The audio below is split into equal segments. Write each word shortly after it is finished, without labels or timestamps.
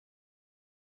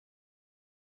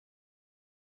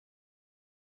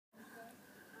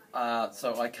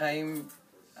So I came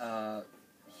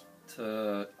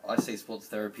to IC Sports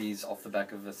Therapies off the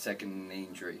back of a second knee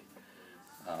injury,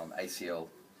 ACL,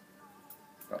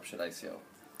 ruptured ACL.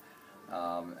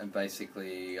 And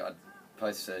basically,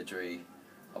 post-surgery,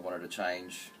 I wanted to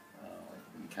change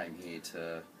and came here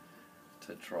to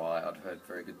try. I'd heard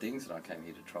very good things and I came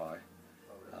here to try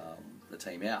the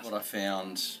team out. What I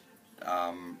found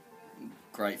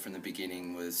great from the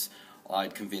beginning was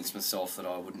I'd convinced myself that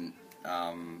I wouldn't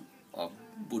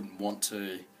want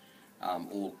to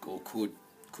or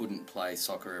couldn't play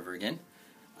soccer ever again.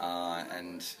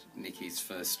 And Nikki's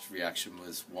first reaction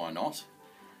was, why not?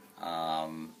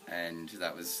 And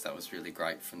that was really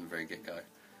great from the very get-go. It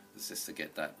was just to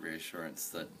get that reassurance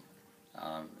that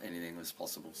anything was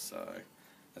possible, so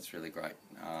that's really great.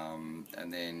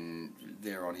 And then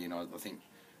thereon, I think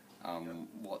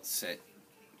what set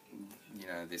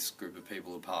this group of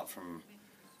people apart from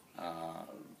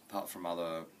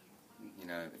other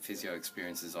physio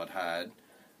experiences I'd had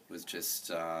was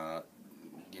just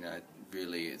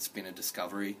really, it's been a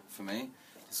discovery for me,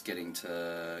 just getting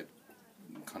to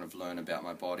kind of learn about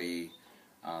my body,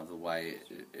 the way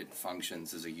it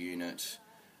functions as a unit,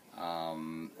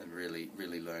 and really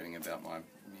learning about my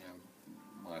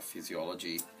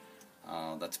physiology.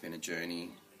 That's been a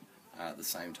journey at the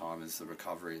same time as the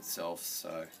recovery itself.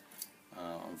 So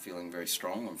I'm feeling very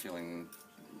strong. I'm feeling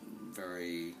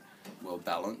very well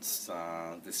balanced.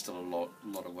 There's still a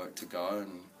lot of work to go,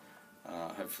 and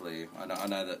hopefully, I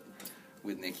know that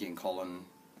with Nikki and Colin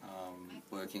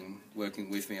working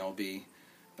with me, I'll be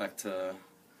back to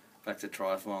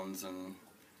triathlons and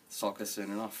soccer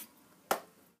soon enough.